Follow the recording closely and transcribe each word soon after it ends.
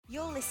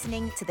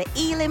listening to the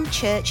Elim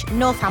Church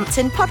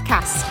Northampton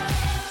podcast.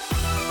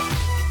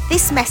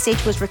 This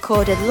message was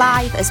recorded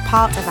live as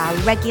part of our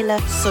regular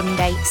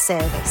Sunday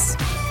service.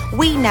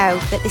 We know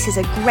that this is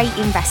a great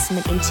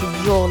investment into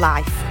your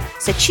life,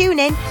 so tune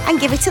in and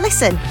give it a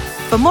listen.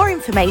 For more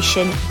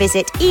information,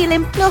 visit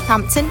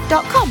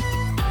elimnorthampton.com.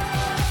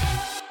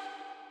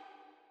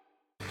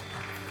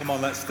 Come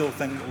on, let's still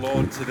thank the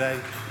Lord today.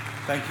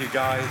 Thank you,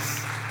 guys.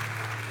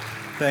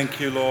 Thank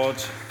you,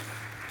 Lord.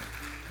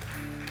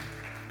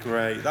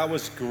 Great. That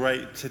was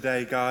great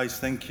today, guys.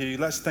 Thank you.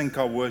 Let's thank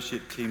our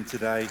worship team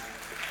today.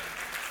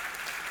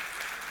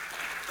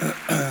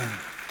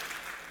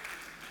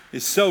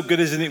 It's so good,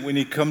 isn't it, when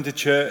you come to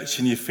church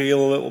and you feel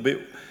a little bit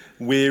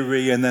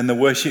weary and then the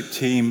worship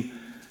team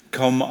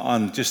come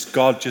on,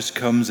 God just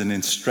comes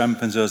and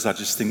strengthens us. I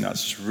just think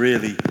that's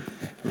really,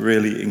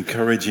 really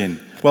encouraging.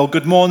 Well,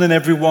 good morning,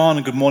 everyone,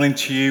 and good morning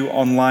to you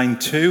online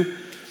too.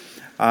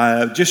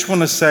 I just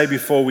want to say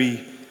before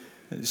we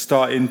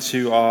start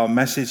into our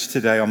message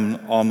today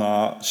on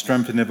our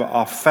strengthening of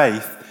our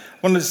faith, I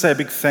wanted to say a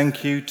big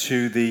thank you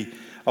to the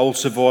Old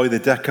Savoy, the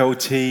Deco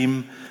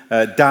team,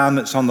 Dan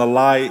that's on the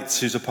lights,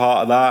 who's a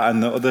part of that,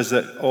 and the others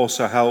that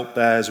also helped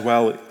there as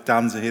well.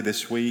 Dan's here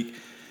this week.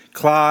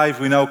 Clive,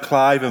 we know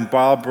Clive and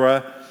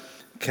Barbara,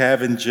 Kev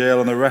and Jill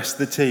and the rest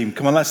of the team.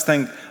 Come on, let's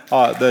thank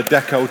the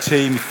Deco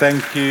team.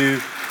 Thank you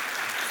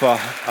for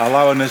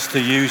allowing us to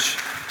use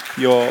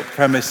your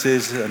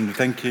premises, and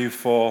thank you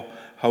for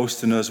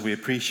hosting us. We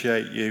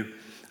appreciate you,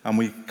 and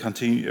we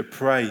continue to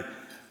pray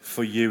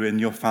for you and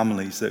your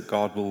families that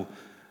God will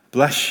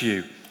bless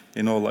you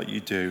in all that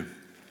you do.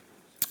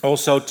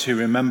 Also, to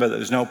remember that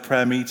there's no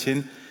prayer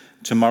meeting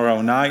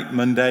tomorrow night,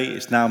 Monday.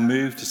 It's now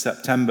moved to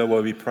September,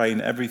 where we're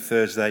praying every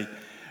Thursday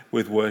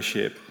with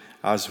worship,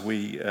 as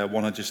we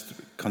want to just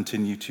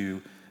continue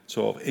to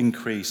sort of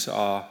increase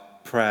our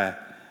prayer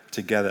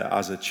together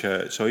as a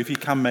church. So if you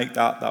can make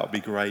that would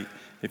be great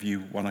if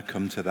you want to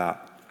come to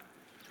that.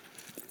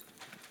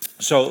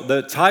 So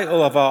the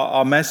title of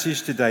our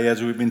message today,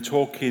 as we've been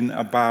talking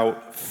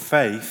about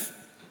faith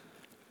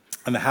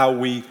and how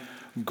we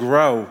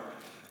grow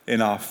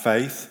in our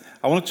faith,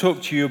 I want to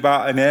talk to you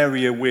about an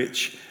area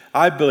which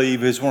I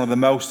believe is one of the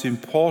most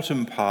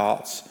important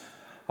parts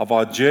of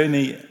our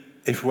journey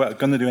if we're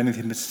going to do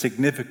anything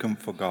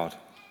significant for God.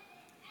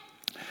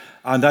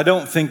 And I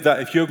don't think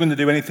that if you're going to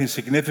do anything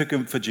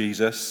significant for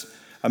Jesus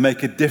and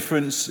make a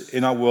difference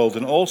in our world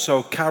and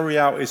also carry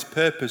out his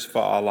purpose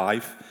for our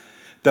life,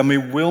 then we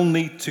will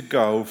need to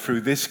go through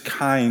this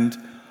kind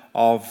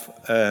of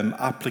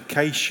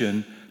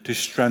application to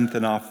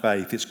strengthen our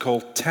faith. It's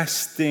called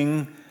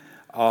testing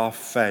our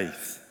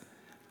faith.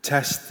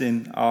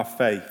 Testing our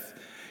faith.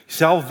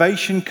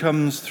 Salvation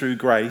comes through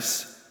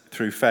grace,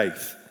 through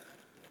faith.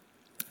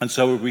 And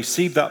so we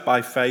receive that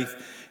by faith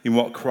in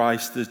what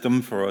Christ has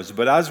done for us.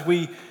 But as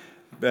we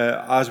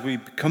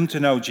come to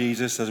know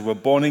Jesus, as we're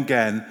born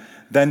again,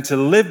 then to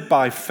live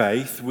by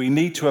faith, we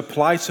need to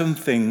apply some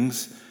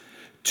things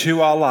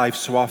to our life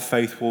so our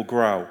faith will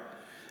grow.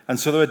 And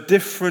so there are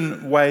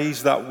different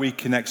ways that we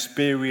can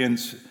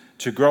experience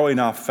to grow in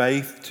our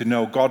faith, to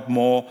know God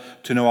more,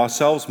 to know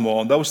ourselves more.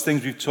 And those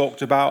things we've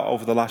talked about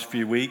over the last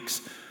few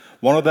weeks.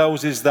 One of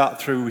those is that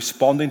through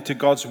responding to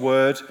God's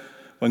word,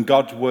 when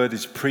God's word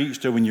is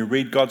preached, or when you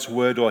read God's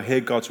word or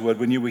hear God's word,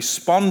 when you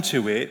respond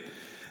to it,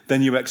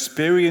 then you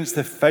experience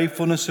the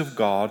faithfulness of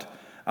God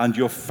and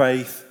your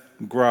faith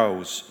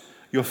grows.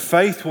 Your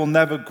faith will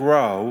never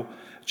grow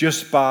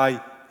just by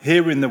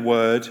hearing the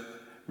word,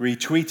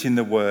 retweeting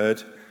the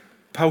word,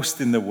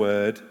 posting the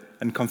word,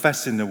 and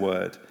confessing the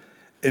word.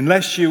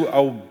 Unless you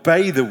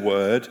obey the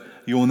word,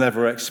 you will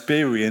never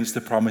experience the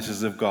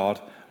promises of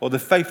God or the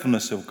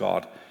faithfulness of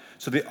God.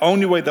 So the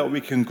only way that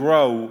we can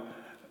grow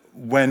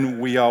when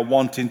we are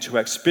wanting to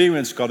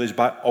experience God is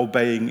by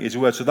obeying his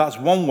word. So that's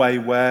one way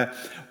where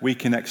we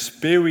can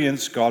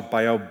experience God,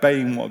 by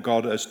obeying what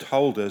God has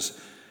told us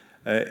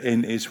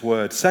in his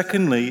word.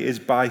 Secondly is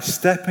by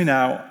stepping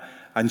out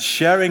and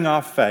sharing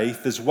our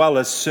faith, as well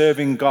as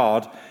serving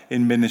God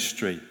in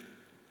ministry.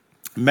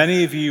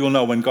 Many of you will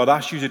know when God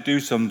asks you to do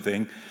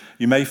something,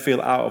 you may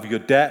feel out of your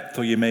depth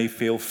or you may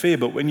feel fear,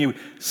 but when you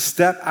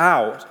step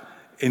out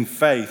in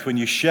faith, when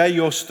you share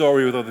your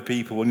story with other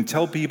people, when you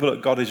tell people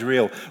that God is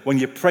real, when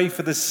you pray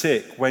for the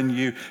sick, when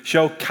you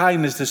show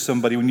kindness to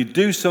somebody, when you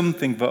do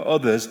something for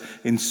others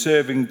in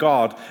serving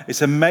God,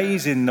 it's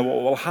amazing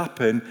what will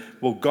happen.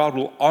 Well, God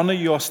will honor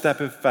your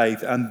step of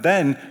faith, and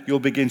then you'll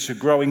begin to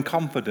grow in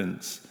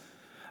confidence.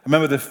 I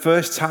remember the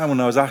first time when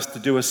I was asked to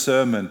do a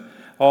sermon.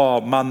 Oh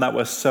man, that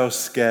was so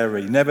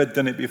scary. Never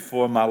done it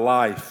before in my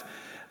life.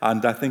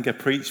 And I think I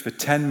preached for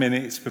 10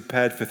 minutes,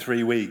 prepared for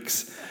 3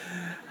 weeks.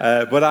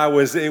 But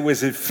it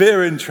was in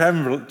fear and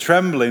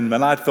trembling,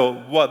 and I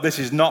thought, this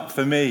is not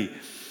for me.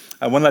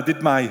 And when I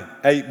did my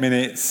 8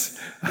 minutes,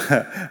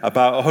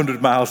 about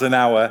 100 miles an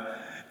hour,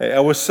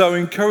 I was so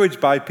encouraged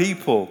by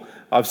people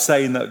of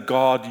saying that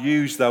God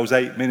used those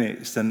 8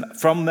 minutes. And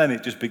from then,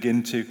 it just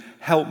began to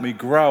help me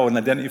grow and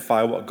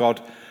identify what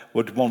God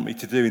would want me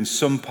to do in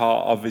some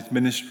part of his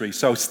ministry.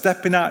 So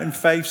stepping out in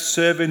faith,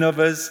 serving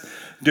others,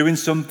 doing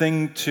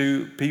something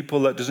to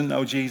people that doesn't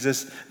know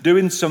Jesus,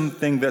 doing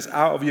something that's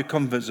out of your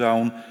comfort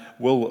zone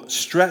will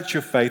stretch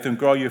your faith and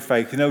grow your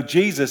faith. You know,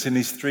 Jesus in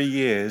his 3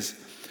 years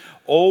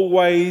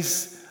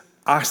always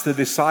asked the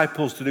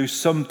disciples to do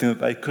something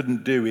that they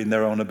couldn't do in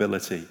their own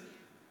ability.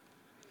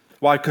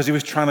 Why? Because he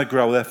was trying to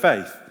grow their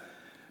faith.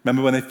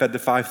 Remember when they fed the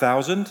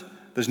 5,000?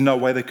 There's no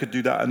way they could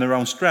do that in their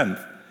own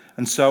strength.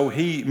 And so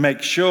he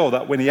makes sure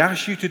that when he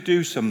asks you to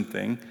do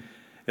something,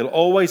 he'll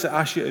always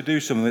ask you to do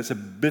something that's a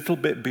little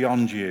bit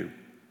beyond you.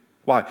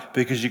 Why?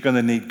 Because you're going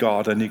to need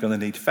God and you're going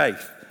to need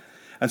faith.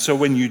 And so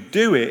when you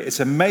do it, it's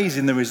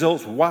amazing the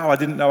results. Wow, I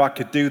didn't know I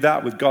could do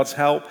that with God's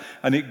help.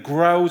 And it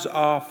grows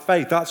our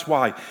faith. That's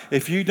why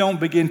if you don't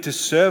begin to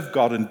serve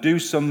God and do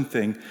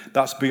something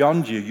that's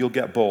beyond you, you'll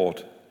get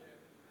bored.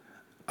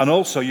 And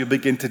also you'll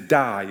begin to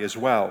die as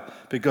well,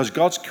 because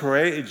God's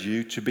created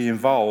you to be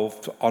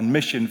involved on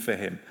mission for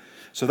him.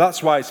 So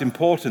that's why it's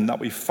important that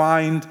we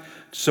find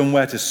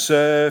somewhere to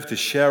serve, to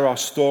share our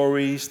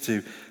stories,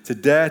 to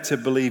dare to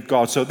believe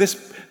God. So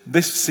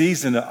this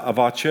season of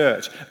our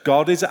church,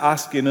 God is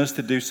asking us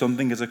to do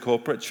something as a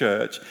corporate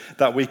church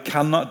that we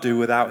cannot do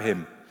without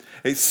him.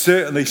 It's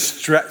certainly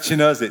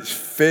stretching us, it's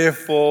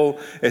fearful,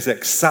 it's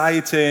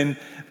exciting,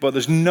 but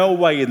there's no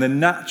way in the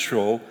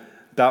natural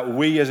that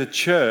we as a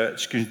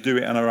church can do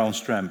it on our own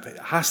strength. It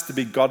has to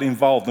be God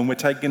involved, and we're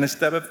taking a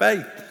step of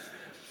faith.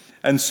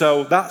 And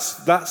so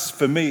that's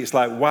for me, it's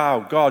like, wow,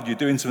 God, you're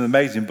doing something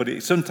amazing, but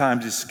it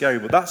sometimes is scary.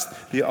 But that's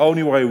the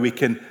only way we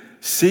can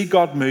see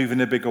God move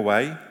in a bigger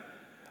way.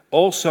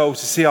 Also,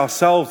 to see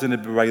ourselves in a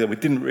bigger way that we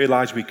didn't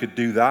realize we could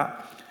do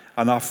that,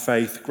 and our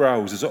faith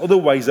grows. There's other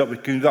ways that we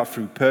can do that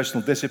through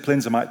personal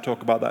disciplines. I might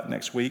talk about that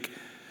next week.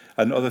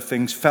 And other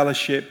things,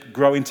 fellowship,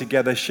 growing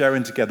together,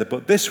 sharing together.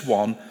 But this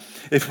one,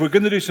 if we're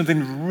going to do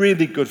something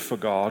really good for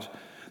God,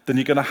 then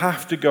you're going to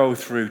have to go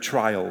through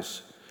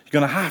trials.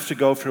 You're going to have to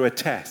go through a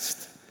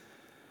test.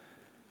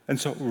 And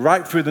so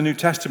right through the New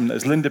Testament,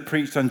 as Linda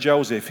preached on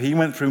Joseph, he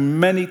went through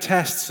many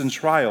tests and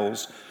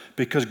trials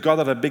because God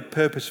had a big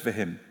purpose for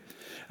him.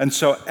 And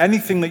so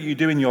anything that you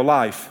do in your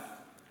life,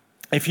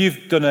 if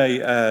you've done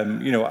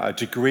a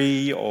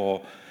degree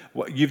or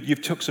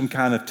you've took some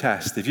kind of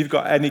test, if you've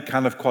got any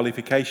kind of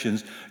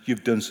qualifications,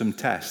 you've done some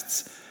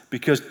tests.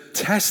 Because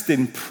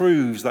testing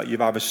proves that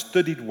you've either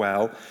studied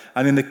well,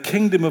 and in the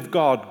kingdom of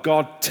God,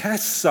 God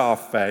tests our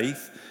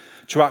faith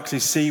to actually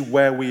see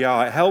where we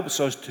are. It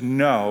helps us to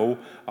know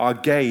our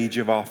gauge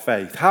of our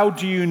faith. How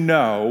do you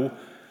know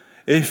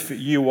if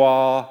you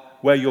are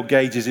where your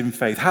gauge is in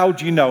faith? How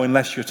do you know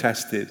unless you're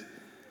tested?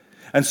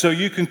 And so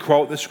you can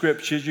quote the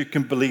scriptures, you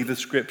can believe the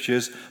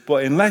scriptures,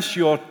 but unless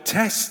you're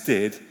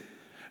tested,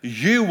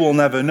 you will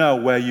never know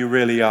where you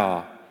really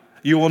are.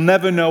 You will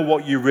never know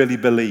what you really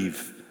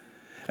believe.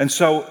 And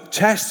so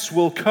tests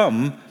will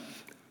come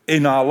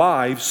in our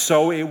lives,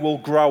 so it will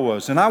grow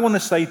us. And I want to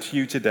say to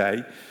you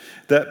today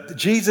that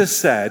Jesus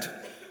said,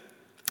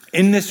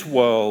 in this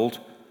world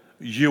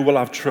you will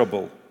have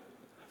trouble,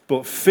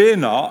 but fear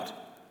not,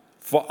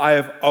 for I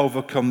have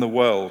overcome the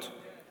world.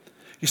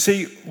 You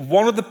see,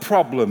 one of the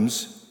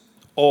problems,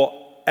 or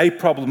a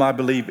problem I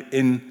believe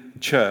in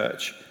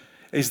church,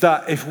 is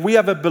that if we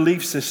have a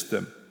belief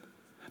system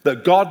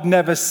that God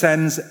never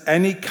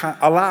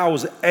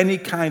allows any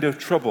kind of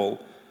trouble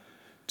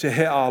to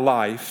hit our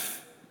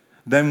life,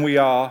 then we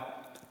are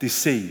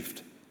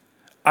deceived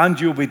and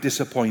you'll be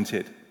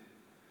disappointed.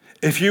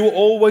 If you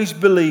always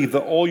believe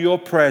that all your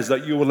prayers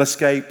that you will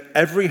escape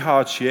every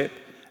hardship,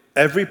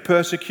 every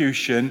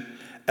persecution,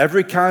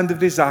 every kind of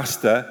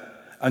disaster,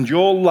 and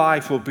your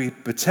life will be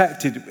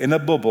protected in a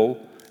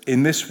bubble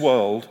in this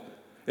world,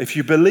 if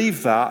you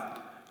believe that,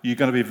 you're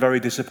going to be very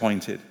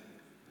disappointed.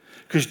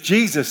 Because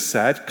Jesus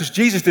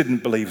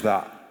didn't believe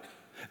that.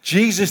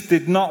 Jesus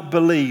did not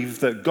believe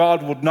that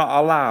God would not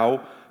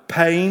allow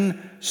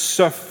pain,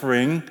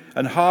 suffering,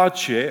 and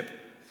hardship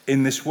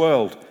in this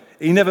world.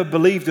 He never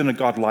believed in a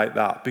God like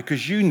that,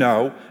 because you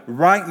know,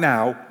 right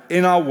now,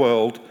 in our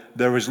world,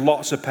 there is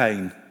lots of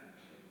pain.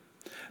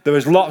 There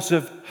is lots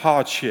of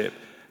hardship.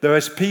 There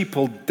is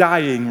people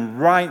dying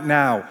right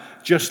now.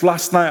 Just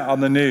last night on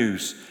the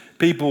news,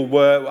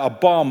 a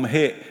bomb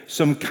hit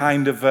some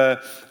kind of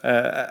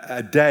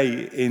a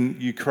day in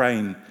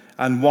Ukraine,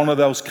 and one of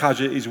those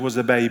casualties was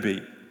a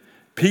baby.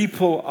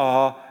 People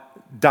are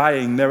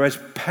dying. There is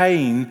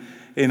pain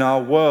in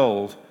our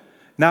world.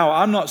 Now,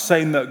 I'm not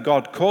saying that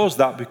God caused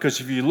that,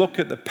 because if you look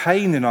at the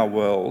pain in our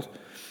world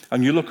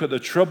and you look at the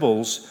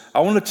troubles, I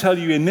want to tell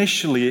you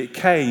initially it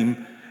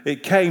came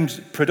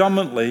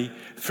predominantly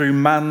through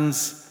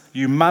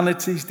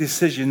humanity's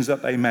decisions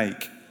that they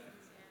make.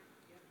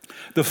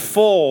 The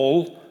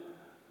fall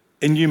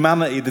in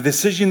humanity, the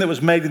decision that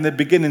was made in the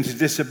beginning to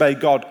disobey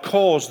God,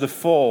 caused the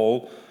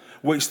fall,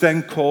 which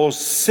then caused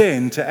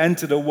sin to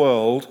enter the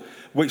world,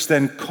 which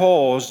then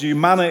caused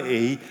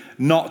humanity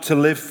not to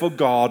live for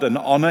God and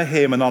honor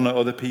Him and honor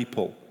other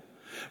people.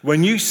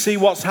 When you see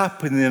what's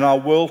happening in our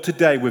world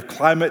today with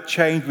climate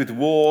change, with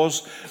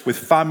wars, with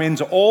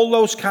famines, all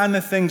those kind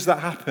of things that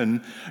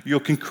happen, you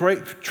can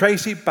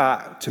trace it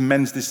back to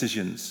men's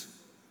decisions.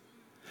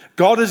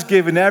 God has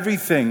given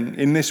everything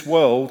in this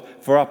world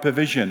for our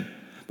provision,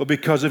 but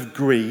because of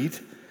greed,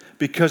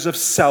 because of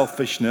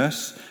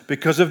selfishness,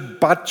 because of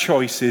bad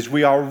choices,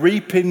 we are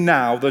reaping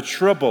now the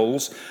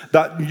troubles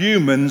that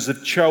humans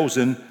have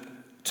chosen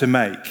to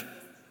make.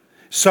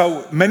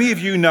 So many of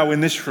you know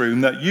in this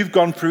room that you've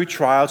gone through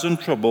trials and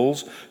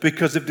troubles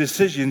because of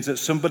decisions that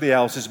somebody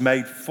else has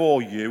made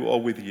for you or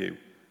with you.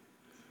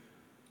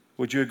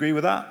 Would you agree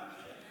with that?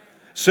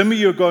 Some of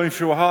you are going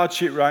through a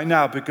hardship right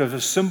now because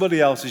of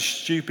somebody else's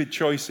stupid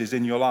choices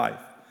in your life.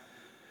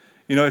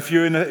 You know, if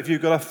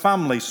you've got a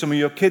family, some of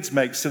your kids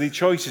make silly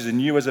choices and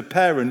you as a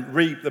parent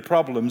reap the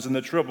problems and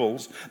the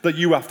troubles that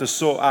you have to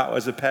sort out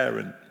as a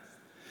parent.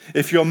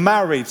 If you're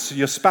married, so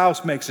your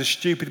spouse makes a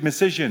stupid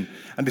decision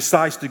and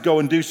decides to go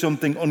and do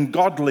something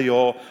ungodly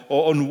or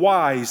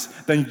unwise,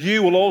 then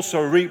you will also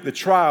reap the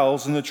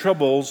trials and the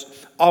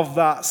troubles of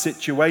that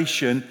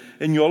situation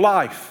in your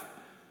life.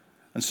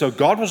 And so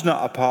God was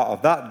not a part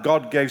of that.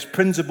 God gave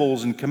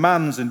principles and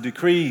commands and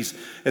decrees.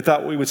 If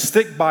that we would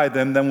stick by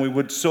them, then we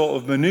would sort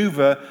of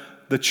maneuver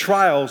the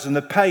trials and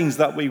the pains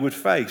that we would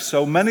face.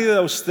 So many of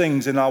those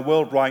things in our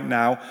world right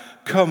now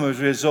come as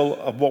a result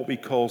of what we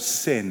call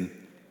sin,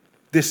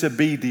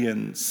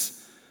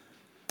 disobedience,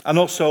 and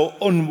also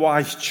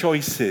unwise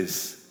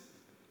choices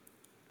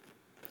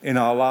in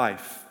our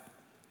life.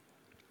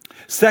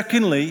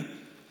 Secondly,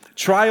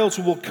 trials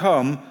will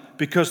come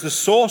because the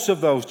source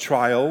of those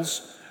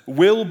trials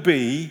will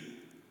be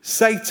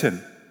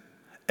Satan.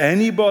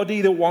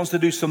 Anybody that wants to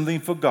do something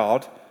for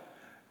God,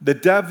 the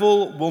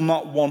devil will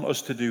not want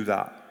us to do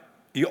that.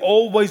 He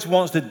always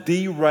wants to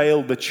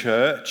derail the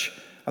church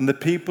and the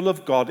people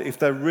of God if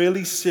they're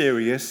really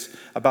serious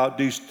about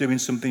doing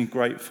something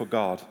great for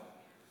God.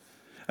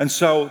 And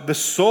so the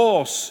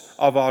source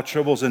of our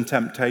troubles and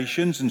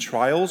temptations and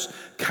trials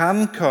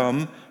can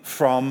come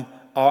from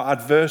our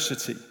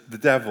adversity, the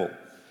devil,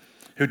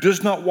 who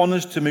does not want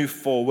us to move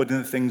forward in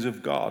the things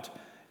of God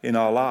in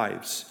our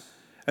lives.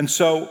 And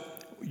so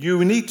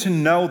you need to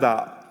know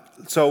that.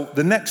 So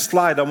the next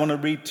slide, I want to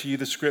read to you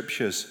the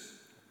scriptures.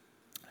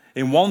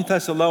 In 1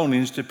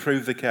 Thessalonians to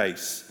prove the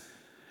case.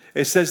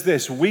 It says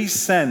this: we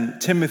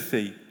sent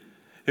Timothy,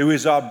 who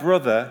is our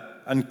brother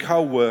and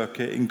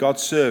co-worker in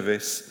God's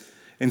service,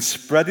 in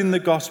spreading the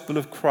gospel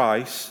of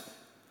Christ,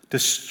 to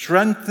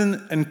strengthen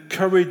and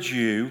encourage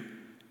you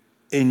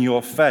in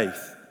your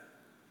faith,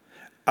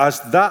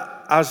 as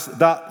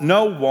that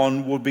no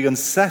one would be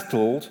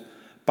unsettled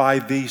by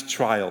these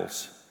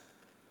trials.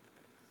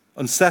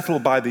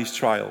 Unsettled by these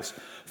trials.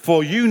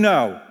 For you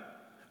know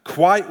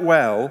quite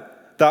well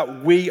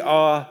that we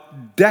are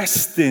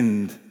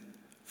destined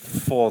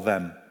for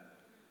them.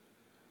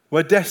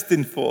 We're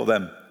destined for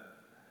them.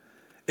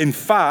 In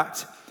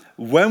fact,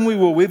 when we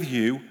were with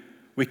you,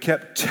 we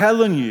kept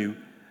telling you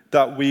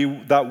that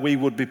we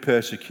would be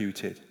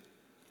persecuted.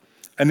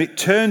 And it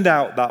turned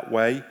out that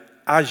way,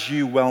 as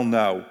you well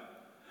know.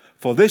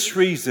 For this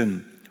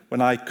reason,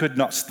 when I could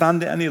not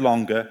stand it any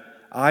longer,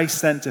 I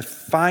sent to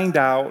find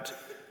out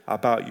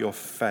about your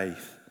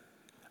faith.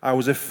 I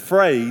was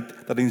afraid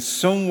that in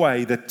some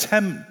way the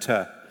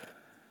tempter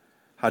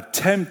had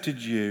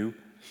tempted you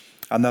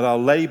and that our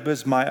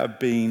labors might have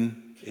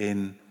been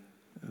in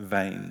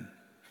vain.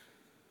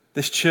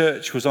 This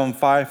church was on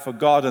fire for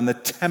God, and the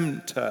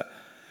tempter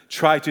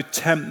tried to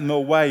tempt them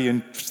away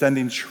and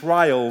sending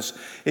trials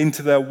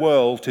into their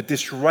world to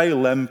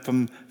disrail them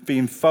from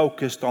being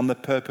focused on the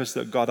purpose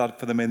that God had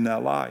for them in their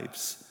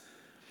lives.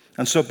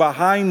 And so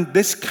behind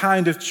this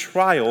kind of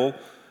trial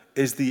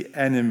is the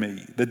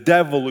enemy, the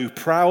devil, who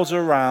prowls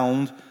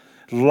around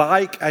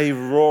like a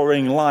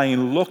roaring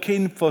lion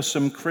looking for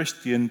some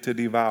Christian to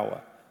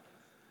devour.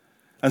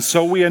 And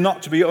so we are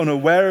not to be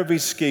unaware of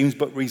his schemes,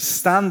 but we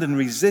stand and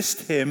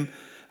resist him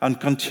and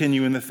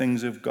continue in the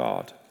things of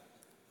God.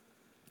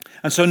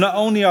 And so not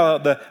only are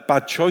the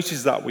bad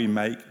choices that we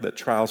make that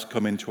trials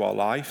come into our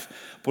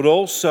life, but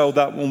also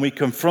that when we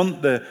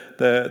confront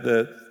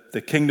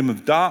the kingdom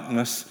of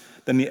darkness,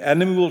 then the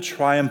enemy will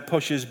try and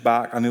push us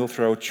back, and he'll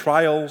throw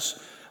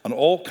trials and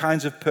all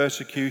kinds of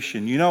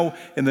persecution. You know,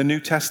 in the New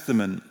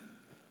Testament,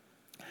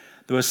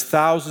 there was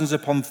thousands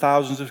upon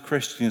thousands of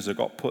Christians that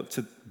got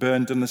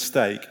burned on the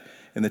stake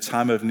in the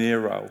time of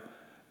Nero,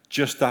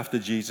 just after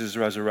Jesus'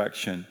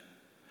 resurrection.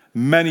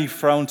 Many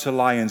thrown to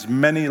lions,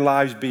 many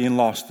lives being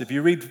lost. If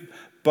you read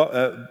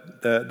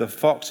the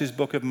Fox's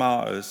Book of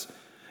Martyrs,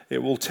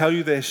 it will tell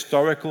you the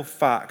historical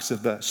facts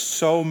of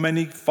so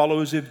many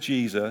followers of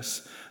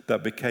Jesus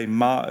that became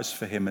martyrs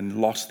for him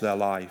and lost their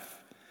life.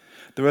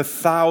 There are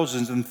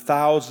thousands and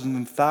thousands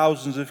and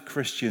thousands of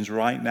Christians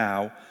right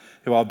now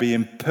who are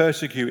being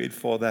persecuted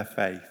for their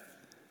faith,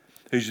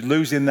 who's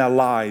losing their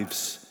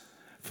lives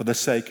for the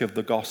sake of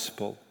the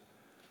gospel.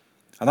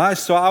 And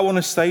so I want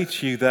to say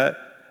to you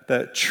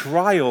that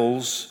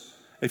trials,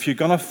 if you're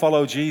going to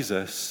follow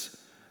Jesus,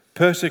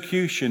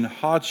 persecution,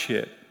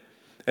 hardship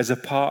is a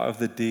part of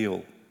the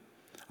deal.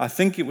 I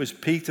think it was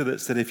Peter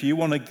that said, if you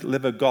want to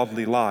live a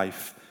godly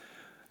life,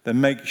 then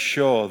make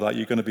sure that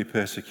you're going to be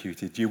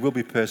persecuted. You will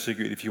be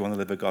persecuted if you want to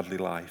live a godly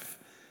life.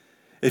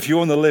 If you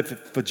want to live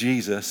for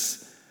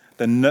Jesus,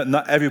 then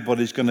not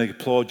everybody's going to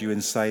applaud you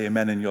and say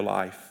amen in your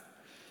life.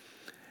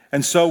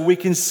 And so we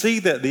can see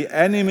that the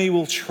enemy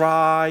will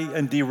try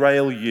and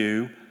derail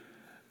you,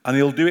 and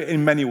he'll do it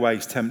in many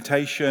ways: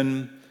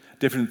 temptation,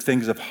 different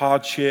things of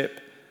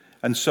hardship.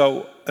 And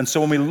so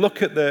when we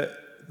look at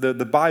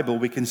the Bible,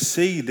 we can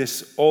see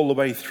this all the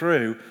way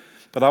through.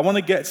 But I want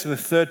to get to the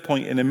third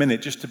point in a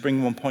minute, just to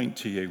bring one point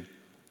to you.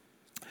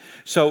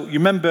 So you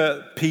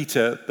remember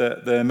Peter,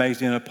 the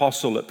amazing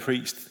apostle that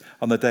preached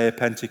on the day of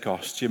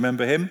Pentecost. Do you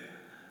remember him?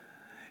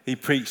 He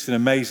preached an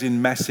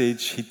amazing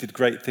message. He did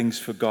great things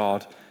for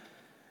God.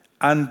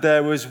 And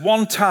there was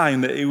one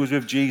time that he was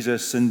with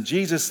Jesus, and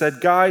Jesus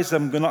said, guys,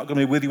 I'm not going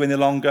to be with you any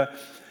longer.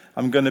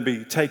 I'm going to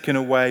be taken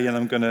away and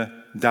I'm going to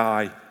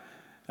die.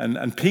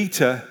 And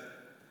Peter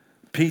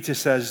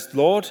says,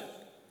 Lord,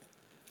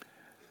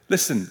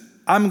 listen,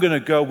 I'm going to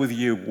go with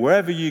you.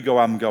 Wherever you go,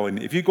 I'm going.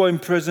 If you go in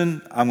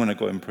prison, I'm going to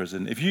go in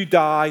prison. If you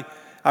die,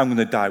 I'm going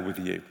to die with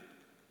you.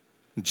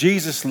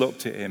 Jesus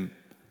looked at him.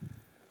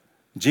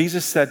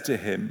 Jesus said to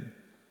him,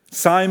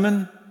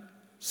 Simon,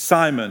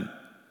 Simon,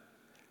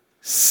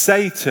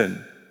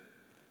 Satan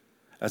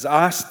has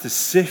asked to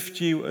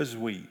sift you as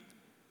wheat,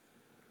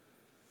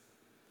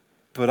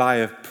 but I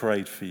have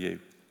prayed for you.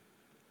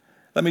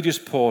 Let me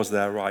just pause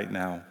there right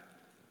now.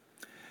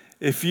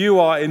 If you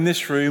are in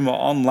this room or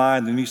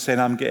online and you're saying,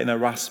 I'm getting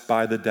harassed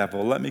by the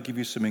devil, let me give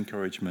you some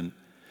encouragement.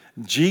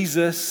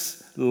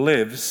 Jesus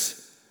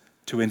lives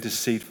to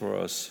intercede for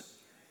us.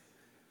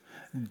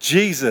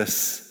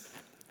 Jesus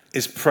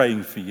is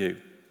praying for you.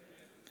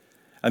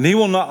 And he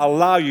will not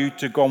allow you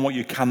to go on what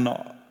you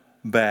cannot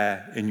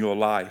bear in your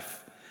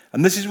life.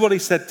 And this is what he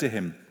said to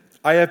him.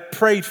 I have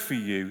prayed for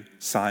you,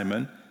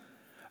 Simon,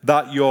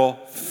 that your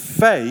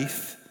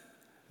faith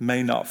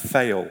may not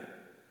fail.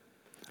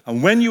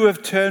 And when you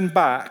have turned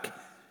back,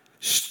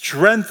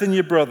 strengthen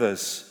your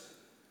brothers.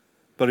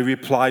 But he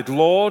replied,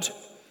 Lord,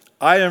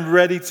 I am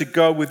ready to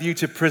go with you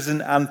to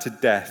prison and to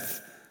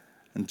death.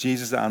 And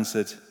Jesus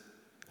answered,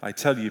 I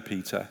tell you,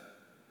 Peter,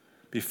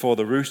 before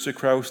the rooster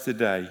crows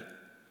today,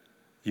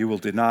 you will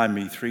deny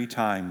me 3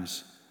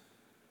 times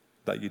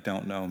that you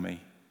don't know me.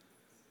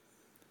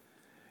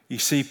 You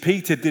see,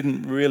 Peter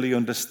didn't really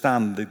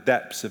understand the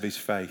depths of his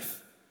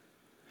faith.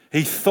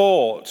 He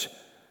thought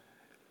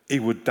he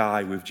would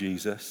die with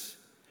Jesus.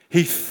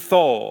 He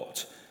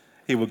thought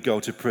he would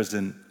go to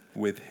prison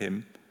with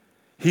him.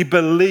 He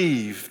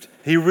believed,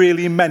 he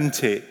really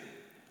meant it,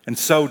 and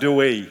so do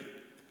we.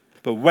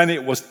 But when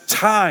it was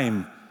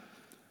time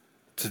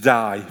to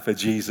die for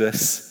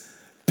Jesus,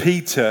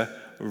 Peter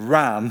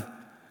ran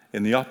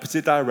in the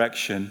opposite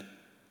direction.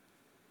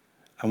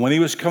 And when he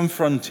was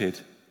confronted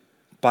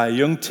by a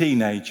young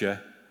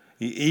teenager,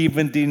 he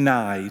even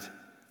denied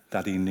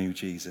that he knew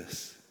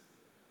Jesus.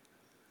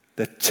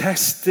 The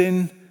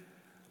testing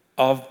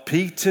of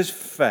Peter's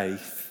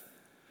faith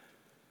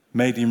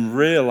made him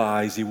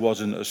realize he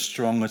wasn't as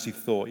strong as he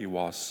thought he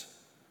was.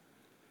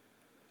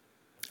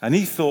 And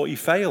he thought he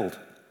failed.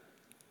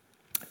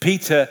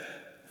 Peter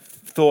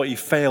thought he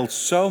failed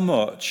so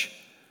much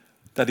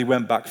that he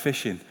went back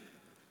fishing.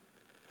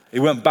 He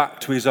went back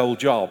to his old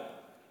job.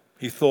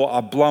 He thought,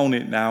 I've blown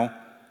it now.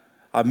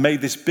 I've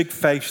made this big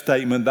faith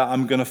statement that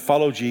I'm going to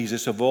follow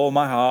Jesus with all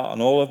my heart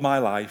and all of my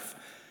life.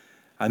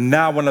 And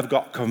now when I've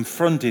got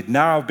confronted,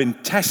 now I've been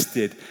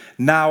tested,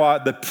 now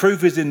the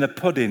proof is in the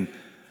pudding,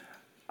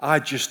 I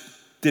just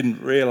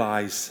didn't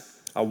realize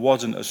I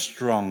wasn't as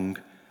strong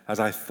as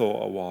I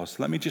thought I was.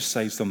 Let me just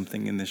say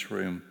something in this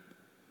room.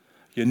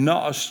 You're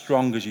not as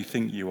strong as you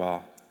think you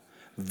are.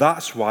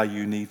 That's why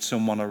you need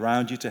someone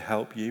around you to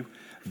help you.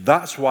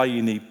 That's why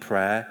you need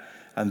prayer,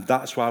 and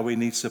that's why we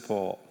need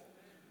support.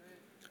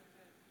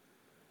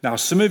 Now,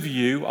 some of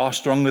you are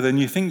stronger than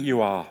you think you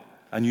are,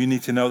 and you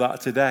need to know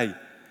that today.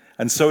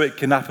 And so it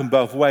can happen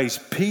both ways.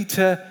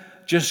 Peter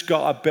just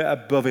got a bit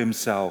above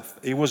himself.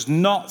 He was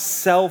not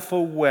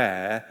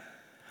self-aware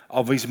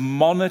of his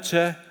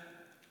monitor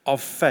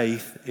of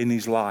faith in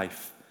his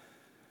life.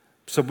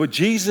 But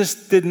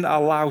Jesus didn't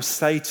allow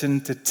Satan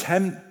to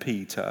tempt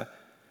Peter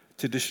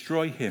to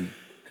destroy him.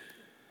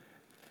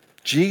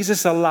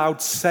 Jesus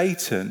allowed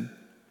Satan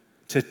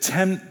to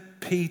tempt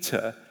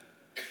Peter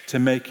to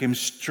make him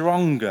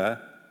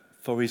stronger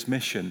for his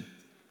mission.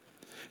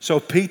 So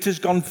Peter's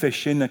gone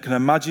fishing. I can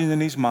imagine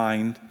in his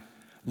mind,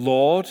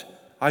 Lord,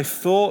 I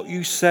thought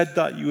you said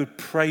that you would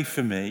pray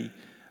for me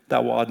that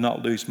I'd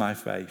not lose my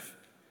faith.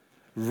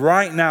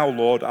 Right now,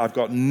 Lord, I've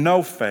got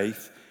no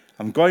faith.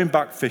 I'm going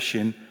back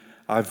fishing.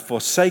 I've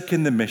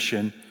forsaken the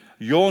mission.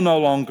 You're no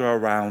longer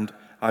around.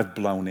 I've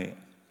blown it.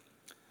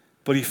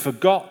 But he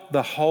forgot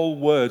the whole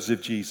words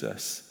of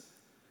Jesus.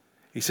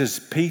 He says,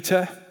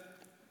 Peter,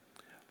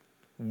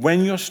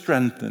 when you're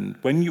strengthened,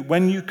 when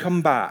you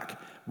come back,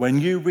 when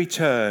you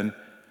return,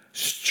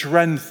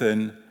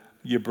 strengthen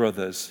your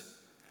brothers.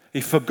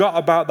 He forgot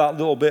about that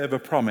little bit of a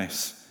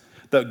promise.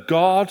 that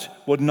God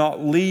would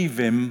not leave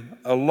him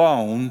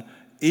alone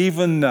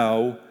even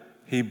though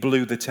he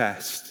blew the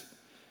test.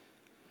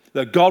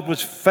 That God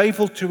was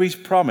faithful to his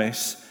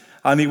promise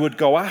and he would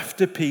go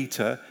after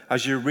Peter,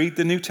 as you read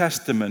the New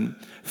Testament,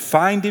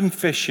 find him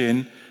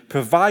fishing,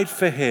 provide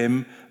for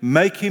him,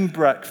 make him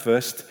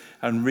breakfast,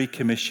 and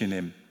recommission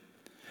him.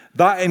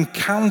 That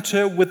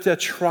encounter with the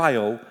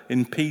trial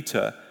in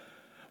Peter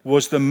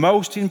was the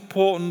most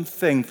important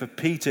thing for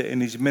Peter in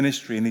his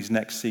ministry in his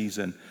next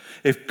season.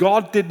 If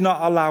God did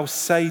not allow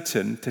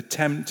Satan to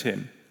tempt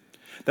him,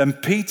 then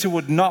Peter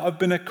would not have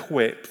been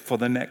equipped for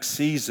the next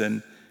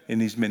season in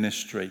his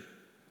ministry.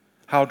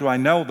 How do I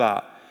know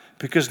that?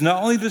 Because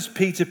not only does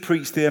Peter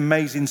preach the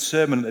amazing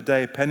sermon at the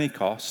day of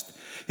Pentecost,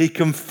 he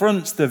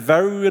confronts the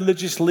very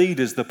religious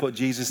leaders that put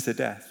Jesus to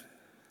death.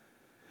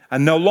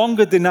 And no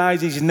longer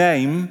denies his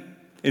name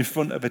in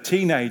front of a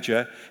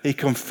teenager. He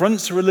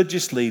confronts the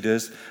religious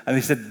leaders and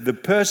he said, the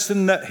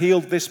person that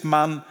healed this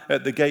man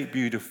at the Gate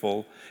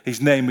Beautiful, his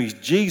name is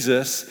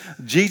Jesus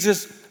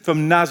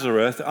from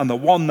Nazareth, and the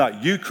one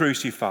that you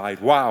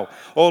crucified. Wow.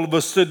 All of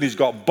a sudden he's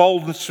got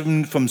boldness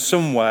from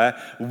somewhere.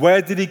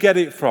 Where did he get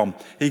it from?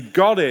 He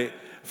got it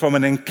from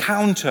an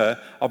encounter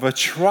of a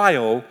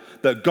trial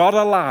that God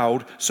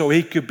allowed so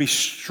he could be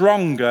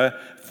stronger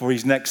for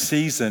his next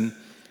season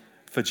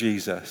for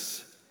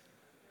Jesus.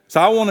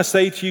 So I want to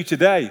say to you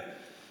today,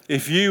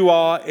 if you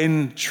are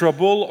in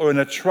trouble or in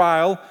a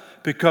trial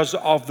because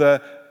of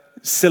the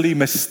silly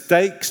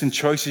mistakes and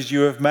choices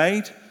you have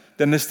made,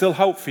 then there's still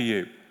hope for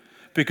you.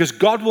 Because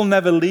God will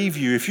never leave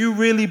you. If you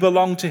really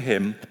belong to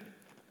him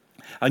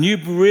and you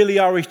really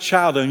are his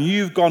child and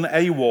you've gone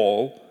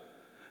AWOL,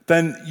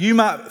 then you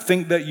might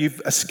think that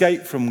you've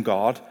escaped from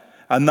God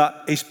and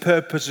that his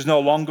purpose is no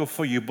longer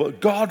for you.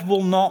 But God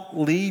will not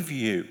leave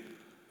you.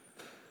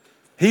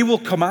 He will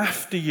come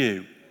after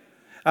you.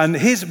 And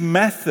his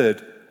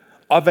method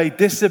of a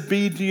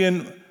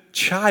disobedient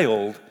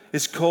child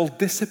is called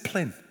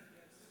discipline.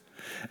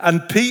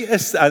 And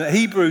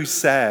Hebrews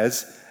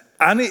says,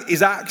 and it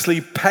is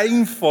actually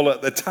painful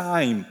at the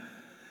time,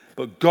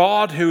 but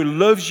God, who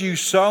loves you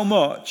so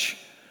much,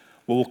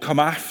 will come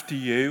after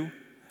you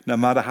no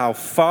matter how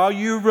far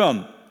you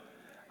run,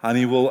 and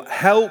he will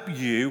help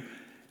you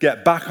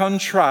get back on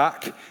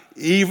track,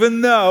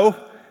 even though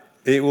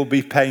it will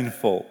be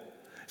painful.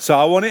 So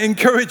I want to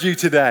encourage you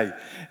today.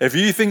 If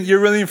you think you're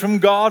running from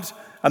God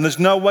and there's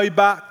no way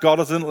back, God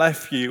hasn't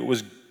left you. It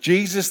was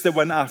Jesus that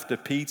went after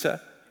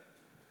Peter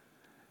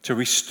to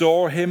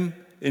restore him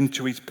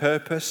into his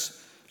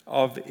purpose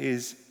of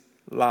his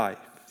life.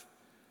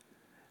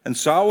 And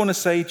so I want to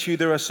say to you,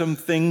 there are some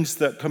things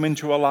that come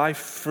into our life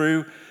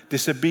through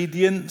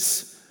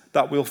disobedience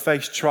that we'll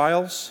face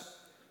trials.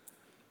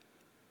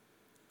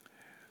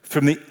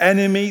 From the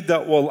enemy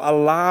that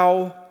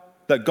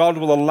God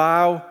will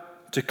allow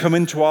to come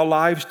into our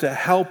lives to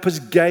help us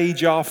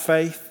gauge our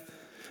faith,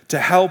 to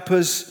help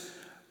us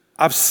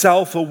have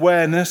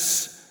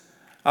self-awareness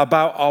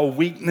about our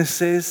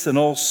weaknesses and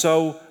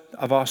also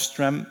of our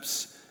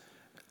strengths,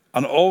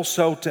 and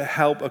also to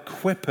help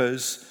equip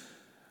us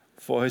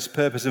for his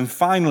purpose. And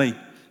finally,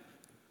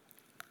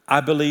 I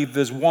believe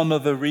there's one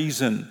other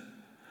reason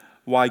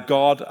why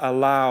God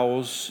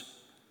allows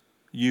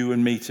you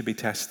and me to be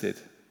tested.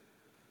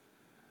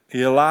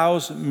 He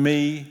allows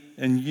me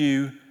and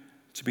you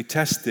to be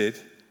tested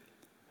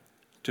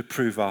to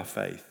prove our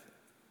faith.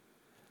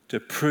 To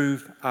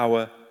prove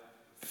our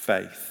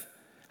faith.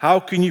 How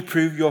can you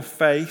prove your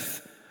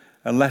faith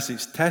unless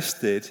it's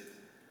tested?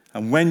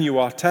 And when you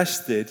are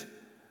tested,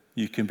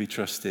 you can be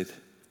trusted.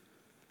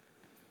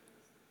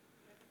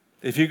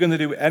 If you're going to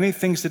do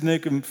anything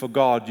significant for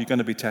God, you're going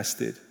to be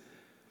tested.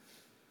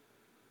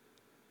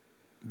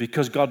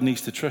 Because God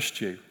needs to trust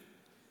you.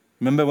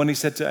 Remember when he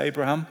said to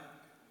Abraham,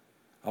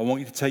 I want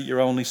you to take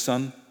your only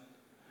son,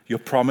 your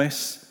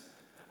promise.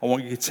 I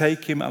want you to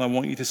take him and I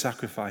want you to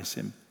sacrifice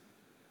him.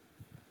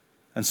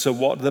 And so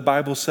what did the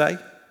Bible say?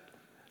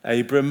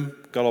 Abram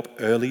got up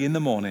early in the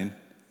morning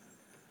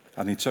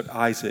and he took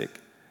Isaac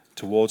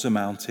towards a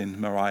mountain,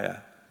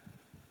 Moriah.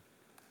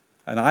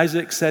 And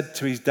Isaac said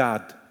to his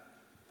dad,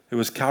 who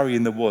was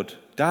carrying the wood,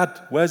 Dad,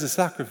 where's the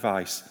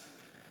sacrifice?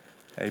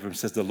 Abram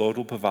says, the Lord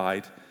will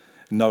provide,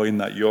 knowing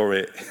that you're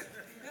it.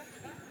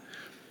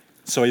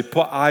 So he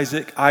put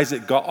Isaac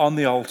got on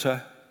the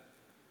altar.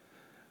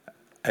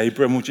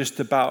 Abram was just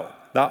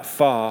about that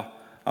far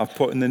of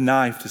putting the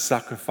knife to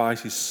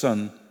sacrifice his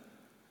son.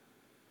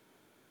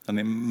 And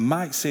it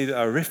might seem a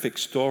horrific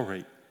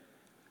story.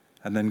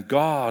 And then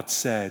God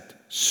said,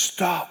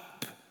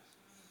 stop.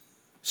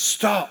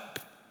 Stop.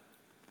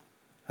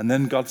 And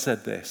then God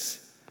said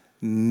this,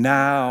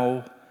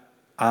 now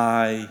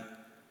I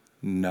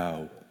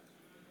know.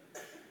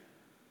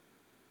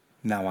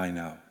 Now I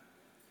know.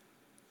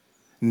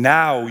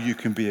 Now you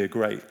can be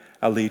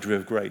a leader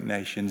of great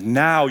nations.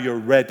 Now you're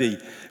ready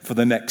for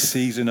the next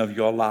season of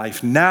your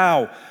life.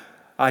 Now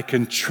I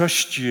can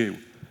trust you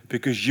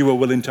because you were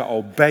willing to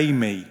obey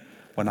me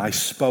when I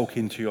spoke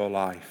into your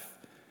life.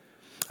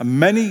 And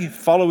many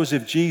followers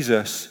of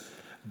Jesus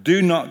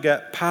do not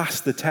get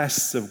past the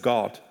tests of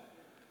God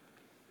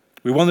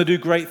We want to do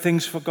great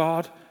things for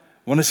God.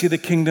 We want to see the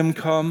kingdom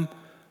come.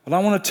 Well,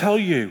 I want to tell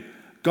you,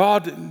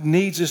 God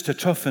needs us to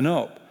toughen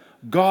up.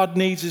 God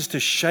needs us to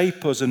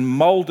shape us and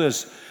mold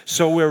us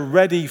so we're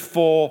ready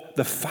for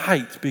the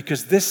fight,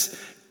 because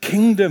this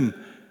kingdom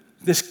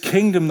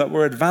that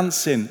we're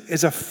advancing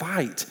is a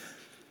fight.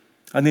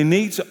 And he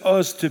needs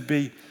us to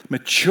be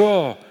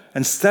mature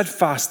and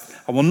steadfast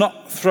and will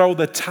not throw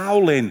the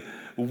towel in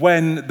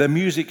when the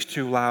music's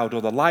too loud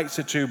or the lights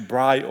are too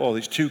bright or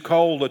it's too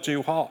cold or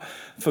too hot.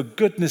 For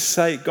goodness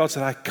sake, God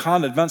said, I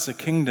can't advance the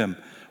kingdom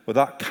with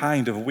that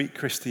kind of weak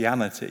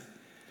Christianity.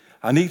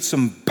 I need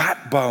some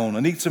backbone.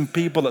 I need some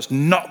people that's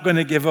not going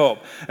to give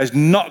up, is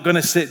not going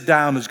to sit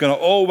down, is going to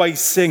always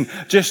sing,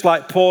 just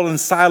like Paul and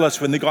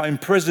Silas when they got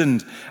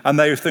imprisoned. And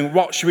they think,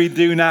 what should we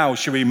do now?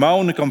 Should we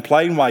moan and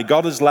complain why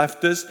God has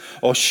left us?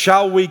 Or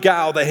shall we get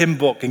out the hymn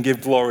book and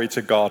give glory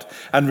to God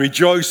and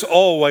rejoice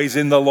always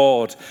in the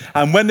Lord?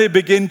 And when they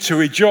begin to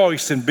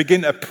rejoice and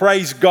begin to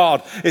praise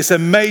God, it's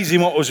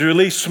amazing what was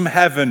released from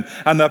heaven.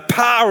 And the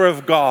power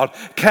of God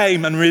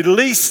came and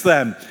released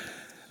them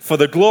for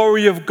the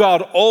glory of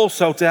God,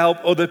 also to help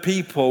other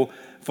people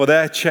for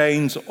their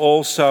chains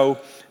also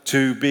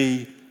to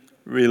be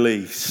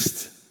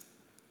released.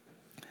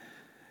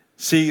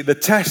 See, the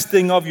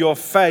testing of your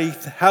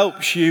faith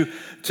helps you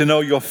to know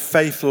your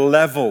faith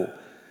level,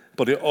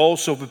 but it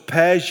also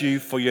prepares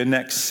you for your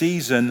next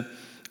season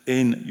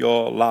in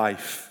your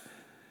life.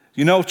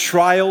 You know,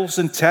 trials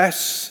and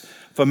tests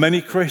for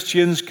many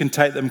Christians can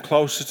take them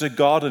closer to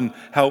God and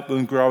help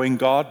them grow in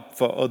God.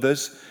 For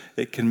others,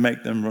 it can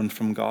make them run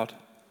from God.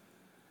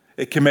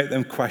 It can make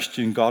them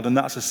question God, and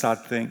that's a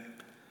sad thing.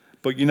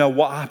 But you know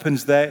what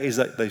happens there is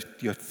that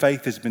your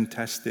faith has been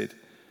tested.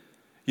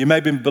 You may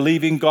have been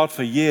believing God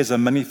for years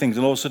and many things,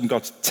 and all of a sudden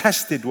God's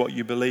tested what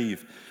you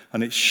believe,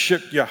 and it's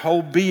shook your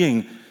whole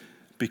being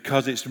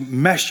because it's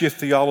messed your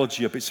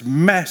theology up. It's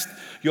messed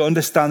your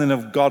understanding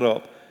of God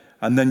up,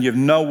 and then you've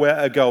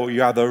nowhere to go.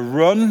 You either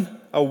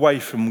run away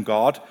from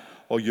God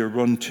or you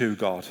run to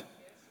God.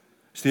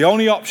 It's the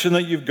only option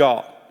that you've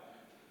got.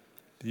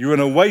 You run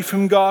away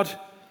from God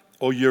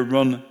or you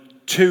run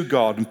to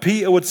God. And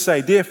Peter would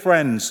say, dear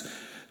friends,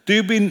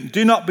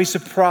 do not be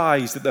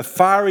surprised at the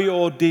fiery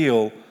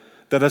ordeal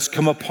that has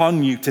come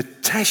upon you to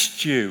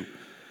test you,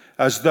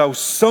 as though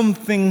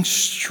something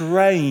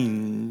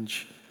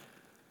strange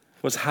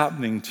was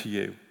happening to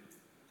you.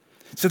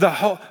 So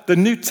the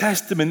New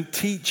Testament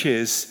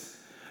teaches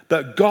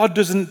that God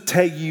doesn't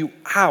take you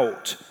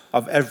out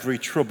of every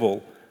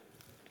trouble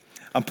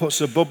and puts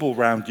a bubble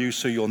around you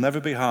so you'll never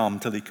be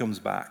harmed till he comes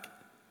back.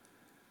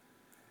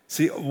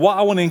 See, what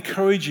I want to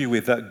encourage you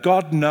with, that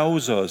God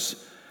knows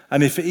us.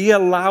 And if he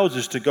allows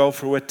us to go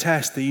through a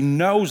test, he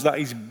knows that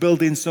he's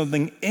building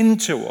something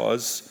into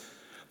us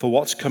for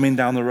what's coming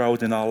down the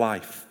road in our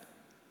life.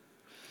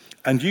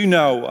 And you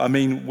know, I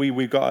mean,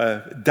 we've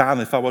got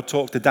Dan, if I were to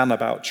talk to Dan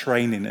about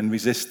training and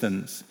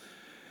resistance,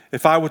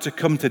 if I were to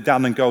come to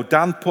Dan and go,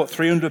 Dan, put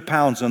 300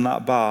 pounds on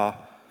that bar,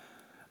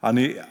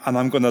 and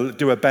I'm going to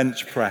do a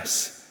bench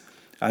press.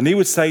 And he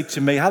would say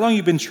to me, how long have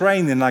you been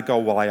training? And I go,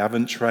 well, I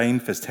haven't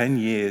trained for 10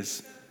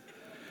 years.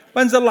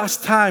 When's the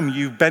last time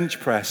you bench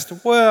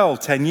pressed? Well,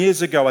 10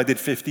 years ago, I did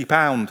 50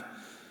 pounds.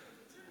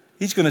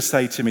 He's going to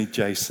say to me,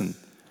 Jason,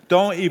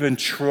 don't even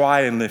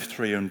try and lift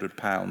 300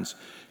 pounds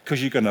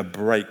because you're going to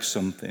break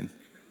something.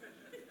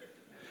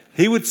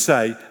 He would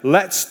say,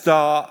 let's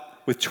start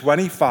with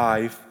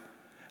 25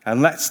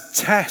 and let's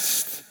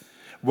test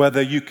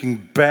whether you can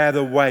bear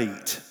the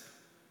weight.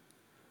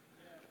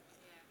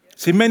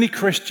 See, many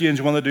Christians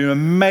want to do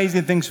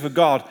amazing things for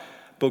God,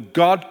 but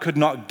God could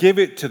not give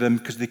it to them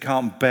because they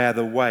can't bear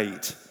the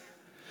weight.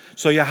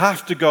 So you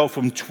have to go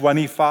from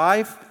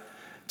 25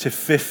 to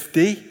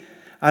 50,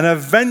 and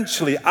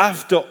eventually,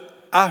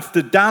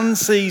 after Dan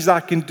sees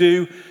I can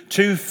do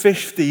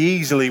 250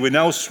 easily with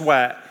no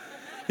sweat,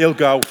 he'll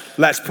go,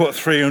 let's put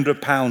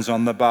 300 pounds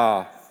on the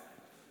bar.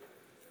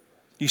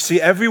 You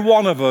see, every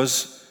one of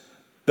us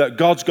that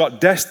God's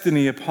got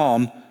destiny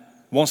upon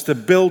wants to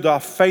build our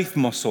faith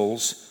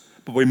muscles,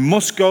 but we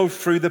must go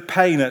through the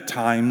pain at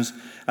times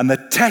and the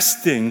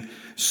testing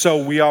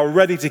so we are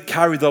ready to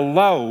carry the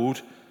load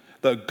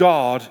that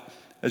God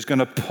is going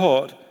to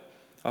put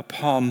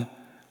upon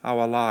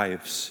our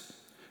lives.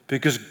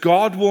 Because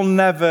God will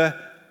never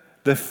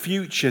the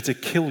future to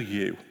kill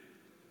you.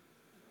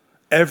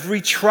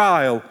 Every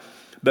trial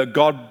that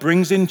God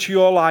brings into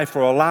your life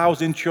or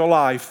allows into your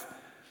life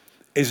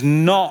is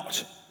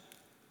not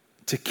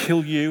to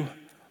kill you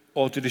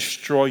or to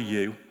destroy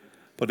you,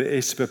 but it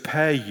is to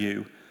prepare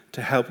you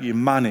to help you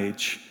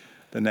manage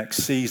the next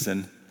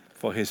season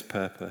for his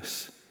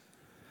purpose.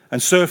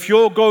 And so if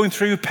you're going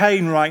through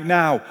pain right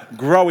now,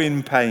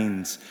 growing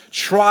pains,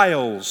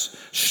 trials,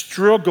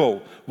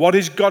 struggle, what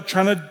is God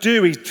trying to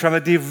do? He's trying to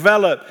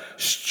develop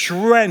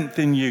strength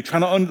in you,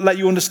 trying to let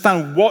you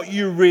understand what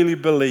you really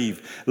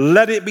believe.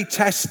 Let it be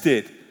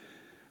tested.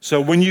 So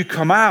when you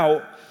come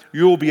out,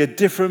 you'll be a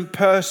different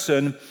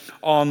person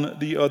on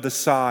the other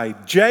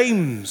side.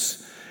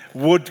 James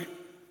would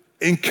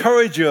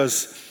encourage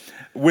us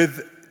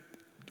with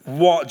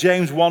what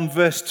James 1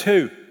 verse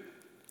 2.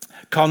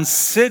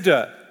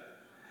 Consider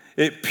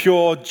it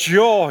pure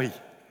joy,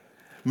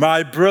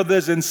 my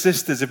brothers and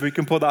sisters, if we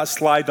can put that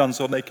slide on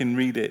so they can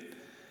read it.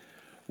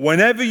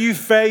 Whenever you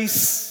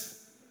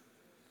face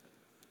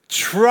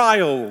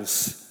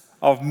trials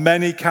of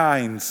many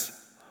kinds.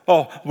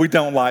 Oh, we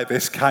don't like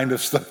this kind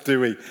of stuff, do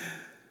we?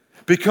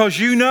 Because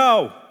you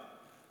know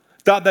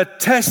that the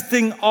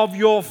testing of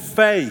your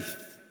faith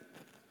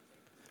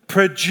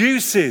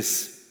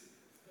produces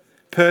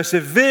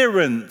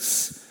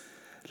perseverance.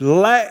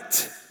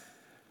 Let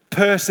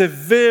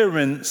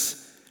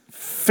perseverance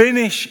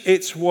finish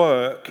its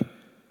work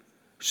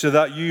so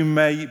that you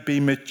may be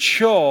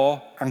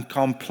mature and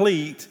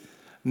complete,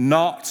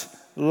 not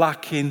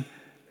lacking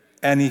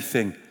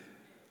anything.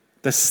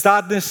 The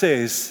sadness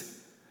is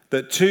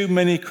that too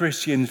many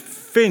Christians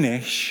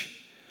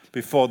finish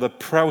before the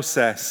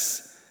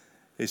process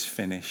is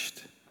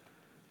finished.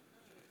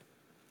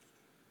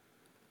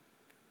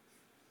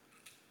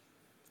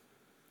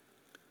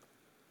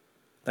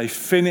 They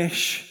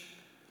finish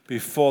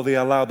before they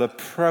allow the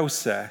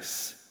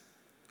process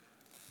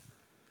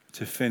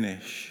to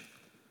finish.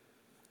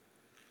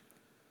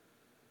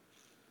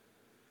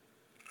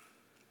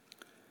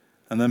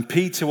 And then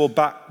Peter will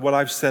back what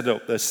I've said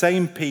up. The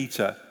same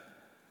Peter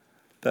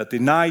that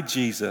denied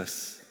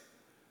Jesus,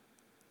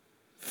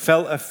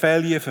 felt a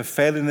failure for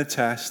failing the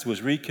test,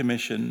 was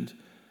recommissioned,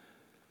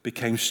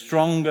 became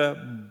stronger,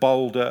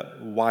 bolder,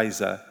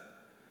 wiser.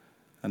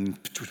 And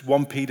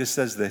 1 Peter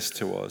says this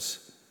to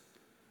us.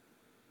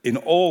 In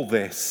all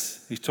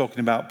this, he's talking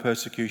about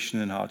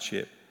persecution and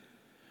hardship.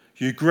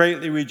 You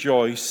greatly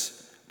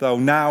rejoice, though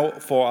now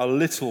for a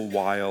little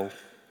while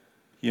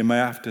you may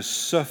have to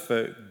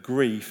suffer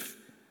grief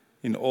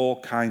in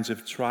all kinds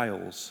of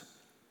trials.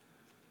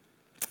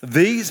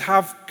 These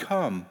have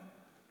come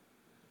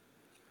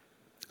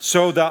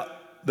so that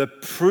the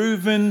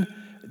proven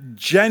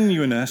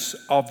genuineness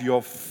of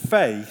your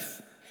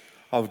faith,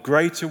 of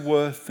greater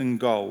worth than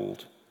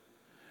gold,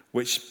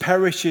 which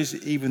perishes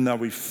even though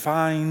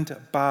refined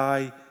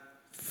by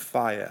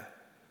fire,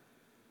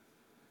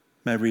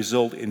 may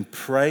result in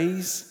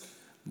praise,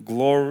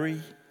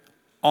 glory,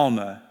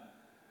 honor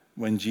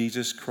when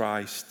Jesus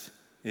Christ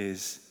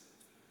is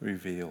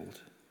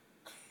revealed.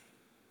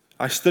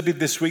 I studied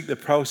this week the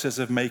process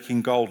of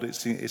making gold.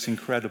 It's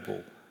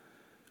incredible.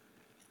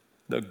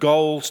 The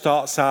gold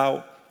starts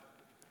out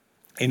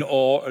in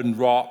ore and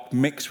rock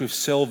mixed with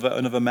silver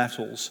and other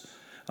metals.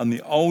 And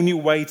the only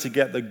way to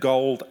get the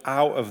gold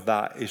out of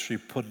that is through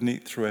putting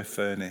it through a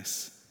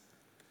furnace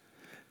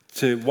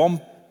to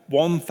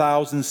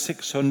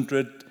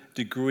 1,600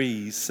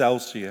 degrees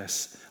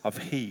Celsius of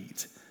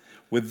heat.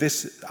 With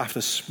this, after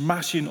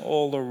smashing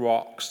all the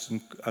rocks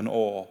and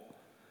ore,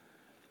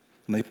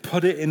 and they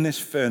put it in this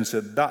furnace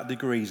at that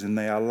degrees, and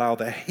they allow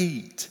the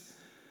heat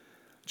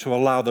to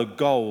allow the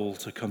gold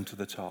to come to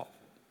the top.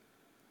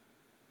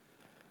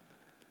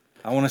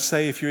 I want to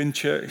say, if you're in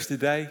church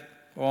today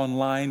or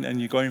online and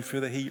you're going through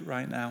the heat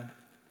right now,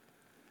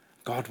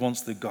 God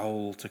wants the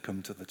gold to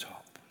come to the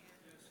top.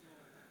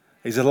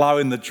 He's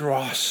allowing the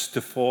dross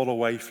to fall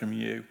away from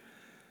you,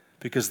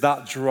 because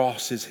that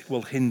dross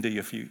will hinder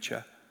your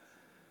future.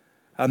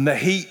 And the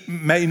heat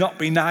may not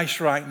be nice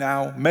right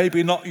now,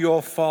 maybe not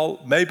your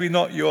fault, maybe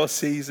not your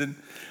season,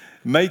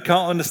 may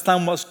can't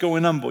understand what's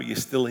going on, but you're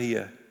still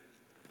here.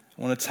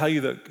 I want to tell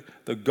you that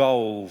the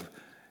gold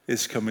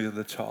is coming to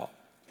the top.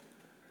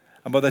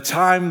 And by the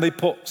time they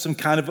put some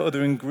kind of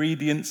other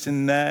ingredients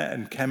in there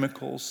and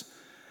chemicals,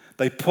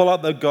 they pull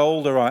out the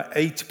gold around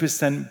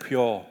 80%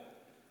 pure.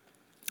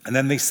 And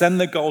then they send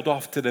the gold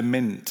off to the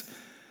mint.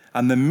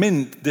 And the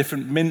mint,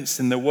 different mints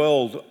in the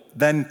world,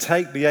 then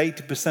take the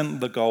 80% of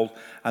the gold,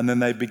 and then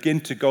they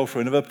begin to go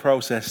through another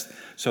process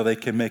so they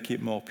can make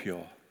it more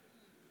pure.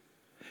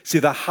 See,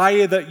 the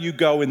higher that you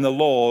go in the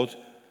Lord,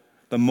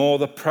 the more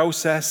the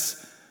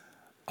process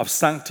of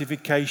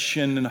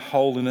sanctification and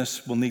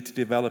holiness will need to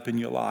develop in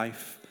your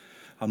life,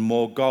 and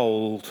more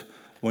gold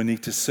will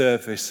need to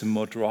surface, and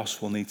more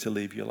dross will need to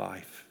leave your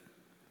life.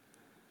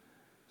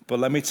 But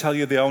let me tell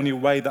you, the only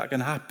way that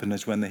can happen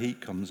is when the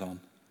heat comes on.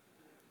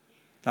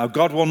 Now,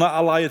 God will not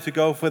allow you to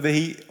go for the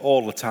heat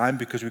all the time,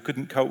 because we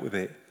couldn't cope with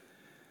it.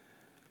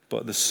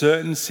 But there's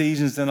certain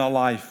seasons in our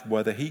life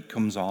where the heat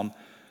comes on,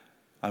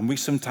 and we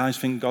sometimes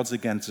think God's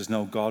against us.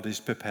 No, God is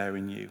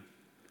preparing you.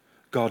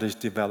 God is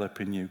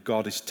developing you.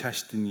 God is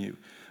testing you.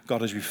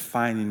 God is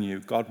refining you.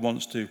 God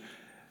wants to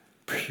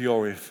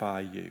purify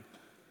you.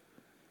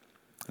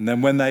 And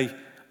then when they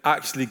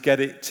actually get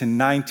it to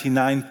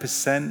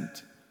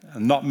 99%,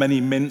 and not many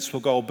mints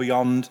will go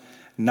beyond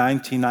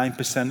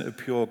 99% of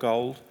pure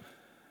gold,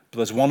 but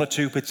there's one or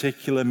two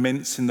particular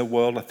mints in the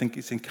world, I think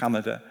it's in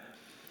Canada,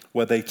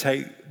 where they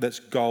take that's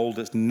gold,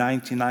 that's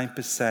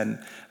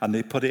 99%, and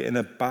they put it in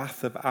a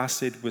bath of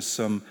acid with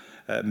some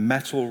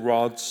metal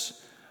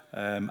rods,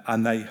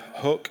 and they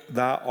hook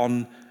that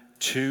on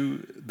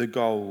to the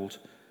gold,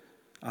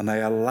 and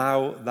they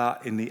allow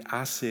that in the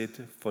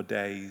acid for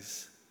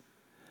days.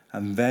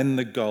 And then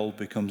the gold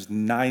becomes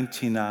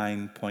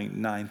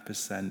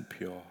 99.9%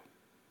 pure.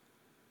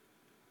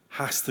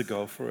 has to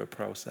go through a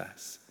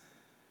process,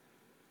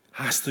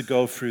 has to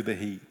go through the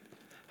heat,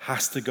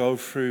 has to go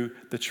through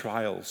the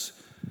trials,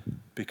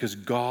 because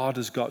God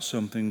has got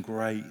something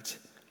great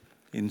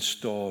in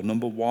store.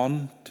 Number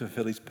one, to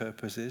fulfill his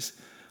purposes,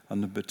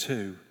 and number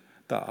two,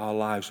 that our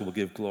lives will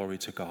give glory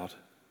to God.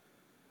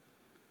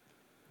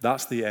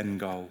 That's the end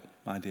goal,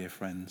 my dear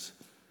friends,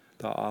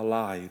 that our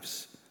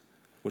lives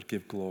would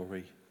give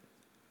glory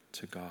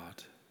to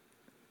God.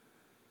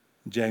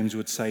 James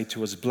would say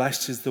to us,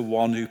 blessed is the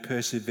one who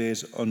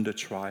perseveres under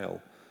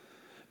trial,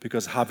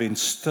 because having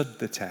stood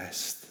the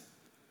test,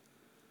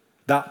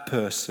 that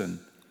person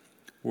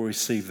will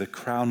receive the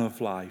crown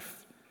of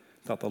life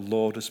that the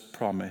Lord has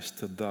promised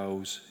to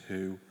those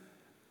who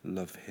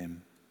love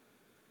him.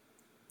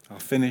 I'll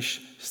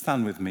finish.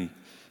 Stand with me.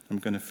 I'm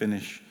going to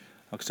finish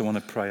because I want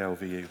to pray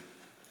over you.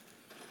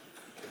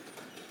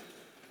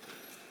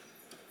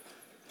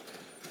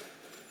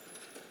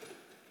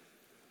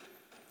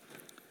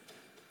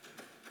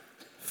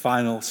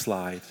 Final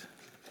slide.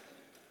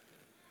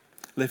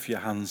 Lift your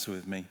hands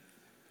with me.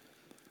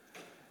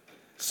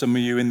 Some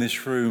of you in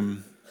this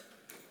room,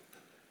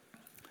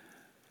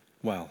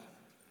 well,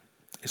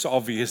 it's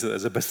obvious that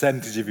there's a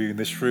percentage of you in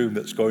this room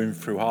that's going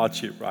through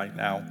hardship right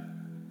now.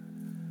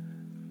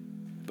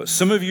 But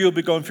some of you will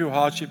be going through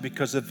hardship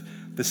because of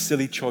the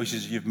silly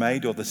choices you've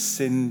made or the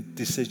sin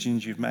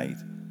decisions you've made.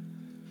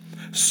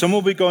 Some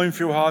will be going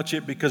through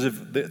hardship because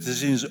of the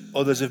decisions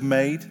others have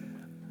made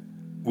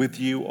with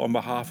you on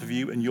behalf of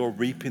you, and you're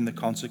reaping the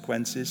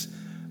consequences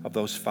of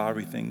those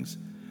fiery things.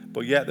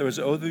 But yet there is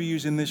other of you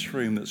in this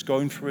room that's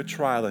going through a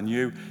trial, and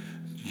you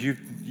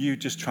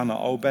just trying to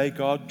obey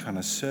God, trying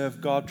to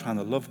serve God, trying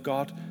to love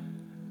God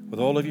with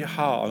all of your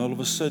heart, and all of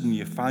a sudden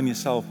you find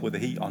yourself with a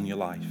heat on your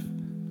life.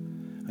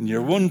 And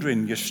you're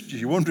wondering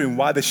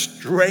why this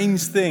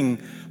strange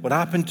thing would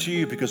happen to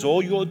you, because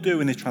all you're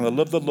doing is trying to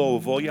love the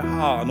Lord with all your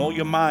heart and all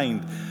your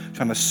mind,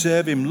 trying to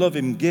serve him, love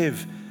him,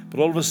 give. But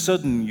all of a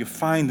sudden, you're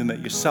finding that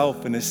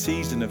yourself in a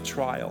season of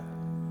trial.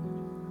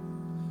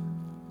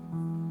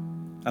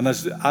 And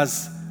as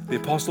the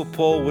Apostle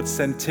Paul would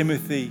send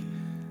Timothy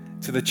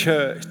to the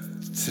church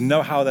to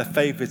know how their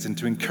faith is and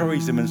to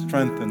encourage them and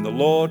strengthen, the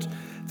Lord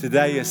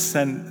today has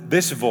sent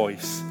this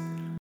voice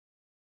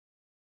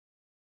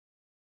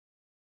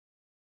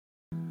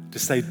to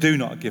say, do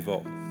not give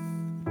up.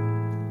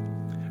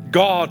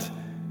 God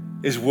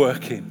is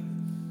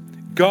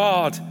working.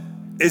 God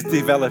is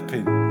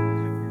developing.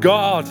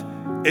 God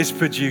is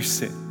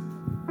producing.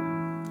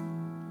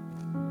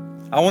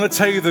 I want to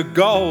tell you the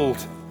gold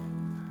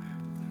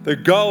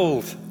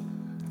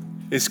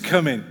is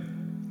coming.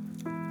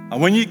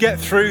 And when you get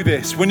through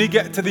this, when you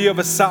get to the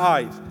other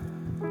side,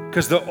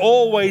 because there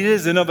always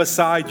is another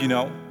side, you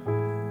know,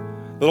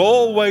 there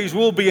always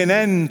will be an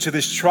end to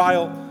this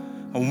trial.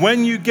 And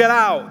when you get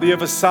out the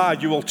other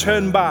side, you will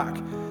turn back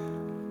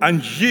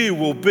and you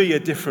will be a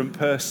different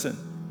person.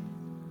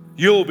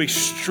 You'll be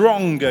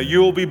stronger,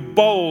 you'll be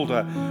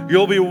bolder,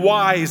 you'll be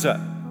wiser.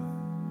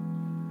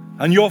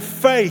 And your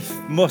faith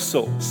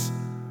muscles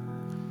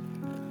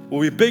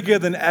will be bigger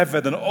than ever.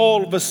 Then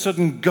all of a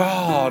sudden,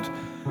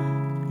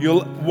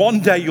 one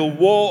day you'll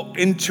walk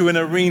into an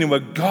arena where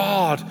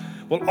God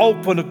will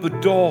open up the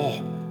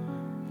door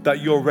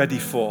that you're ready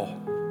for.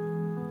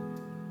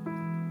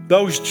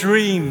 Those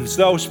dreams,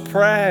 those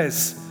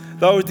prayers,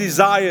 those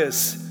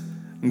desires.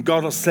 And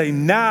God will say,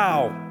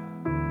 now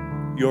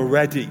you're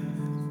ready.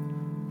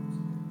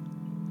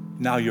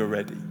 Now you're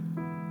ready.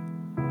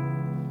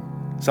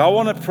 So I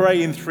want to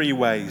pray in 3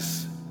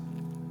 ways.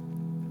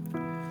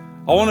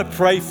 I want to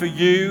pray for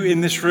you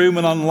in this room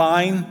and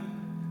online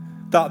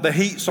that the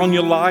heat's on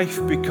your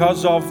life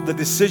because of the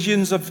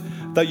decisions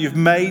that you've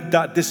made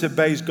that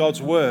disobeys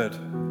God's word.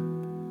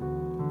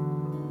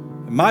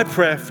 My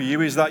prayer for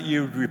you is that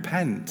you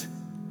repent.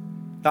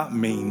 That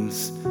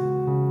means,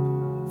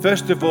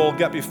 first of all,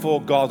 get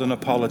before God and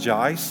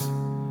apologize.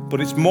 But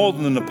it's more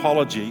than an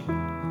apology.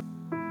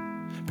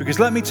 Because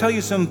let me tell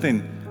you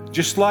something,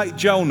 just like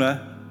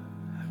Jonah,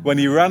 when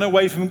he ran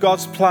away from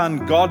God's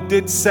plan, God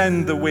did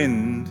send the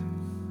wind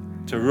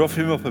to rough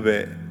him up a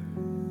bit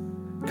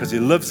because he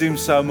loves him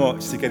so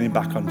much to get him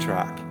back on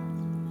track.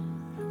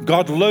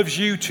 God loves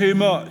you too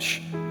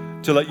much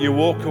to let you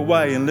walk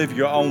away and live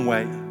your own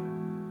way.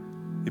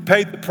 He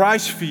paid the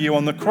price for you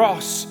on the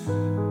cross.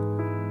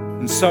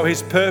 And so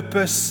his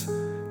purpose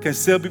can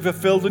still be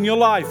fulfilled in your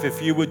life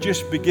if you would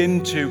just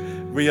begin to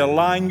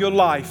realign your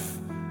life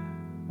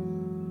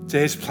to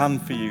his plan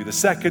for you. The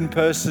second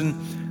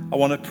person I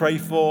want to pray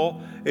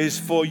for is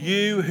for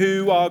you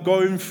who are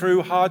going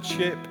through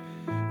hardship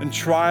and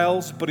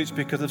trials, but it's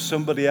because of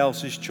somebody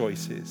else's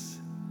choices.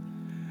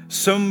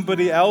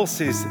 Somebody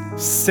else's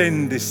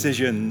sin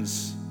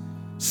decisions,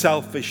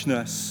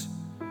 selfishness.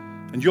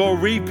 And you're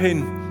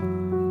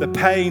reaping the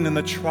pain and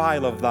the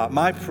trial of that.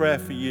 My prayer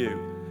for you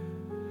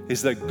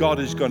is that God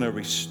is going to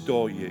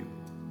restore you.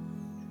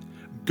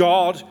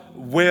 God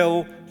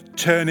will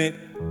turn it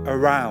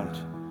around.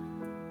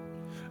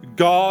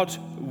 God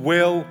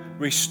will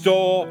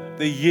restore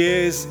the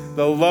years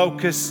the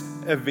locusts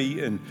have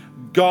eaten.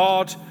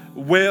 God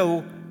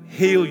will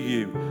heal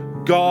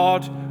you.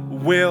 God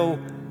will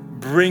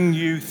bring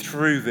you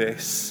through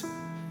this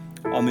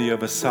on the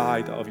other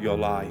side of your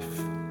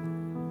life.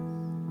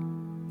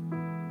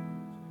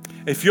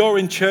 If you're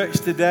in church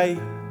today,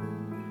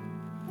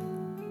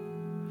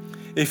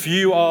 if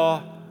you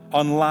are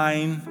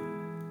online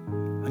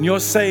and you're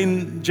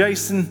saying,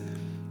 Jason,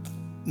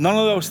 none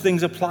of those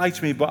things apply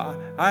to me, but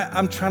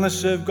I'm trying to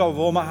serve God with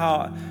all my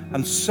heart,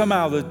 and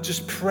somehow there's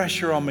just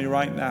pressure on me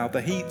right now.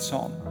 The heat's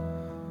on.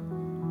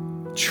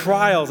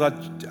 Trials,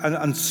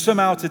 and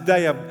somehow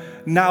today,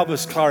 now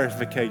there's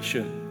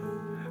clarification.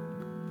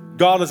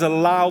 God has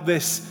allowed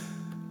this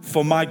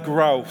for my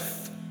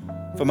growth,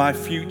 for my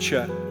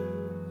future,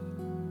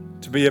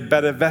 to be a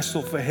better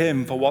vessel for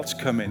Him for what's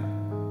coming.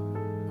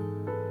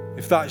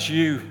 If that's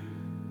you,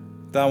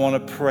 then I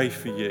want to pray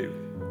for you.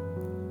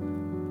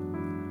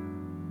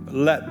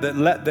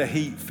 Let the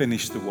heat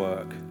finish the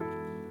work.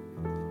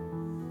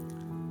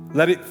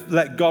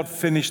 Let God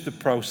finish the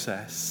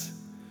process.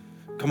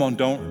 Come on,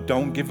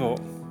 don't give up.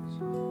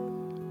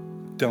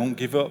 Don't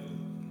give up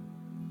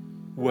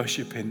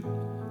worshiping.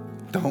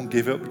 Don't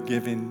give up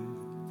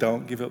giving.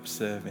 Don't give up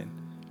serving.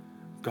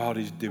 God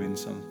is doing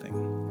something.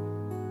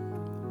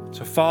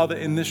 So, Father,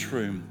 in this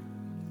room,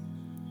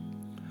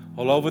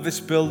 all over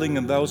this building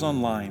and those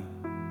online,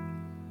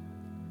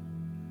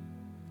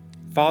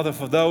 Father,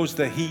 for those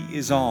the heat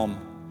is on,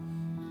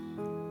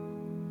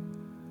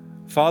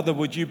 Father,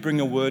 would you bring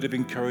a word of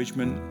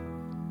encouragement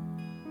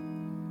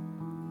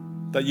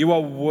that you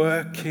are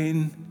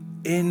working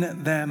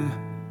in them,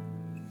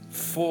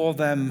 for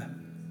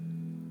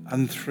them,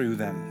 and through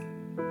them.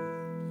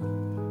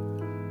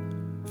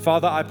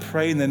 Father, I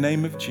pray in the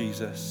name of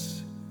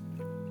Jesus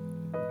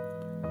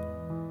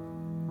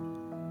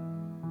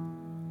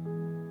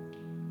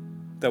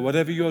that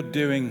whatever you're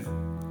doing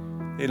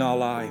in our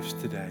lives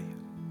today,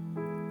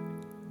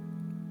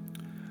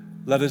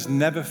 let us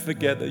never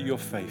forget that you're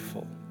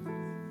faithful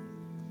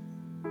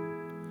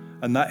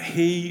and that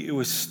He who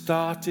has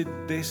started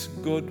this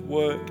good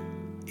work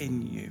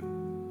in you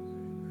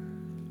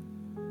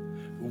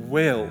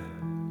will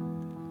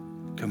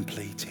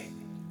complete it.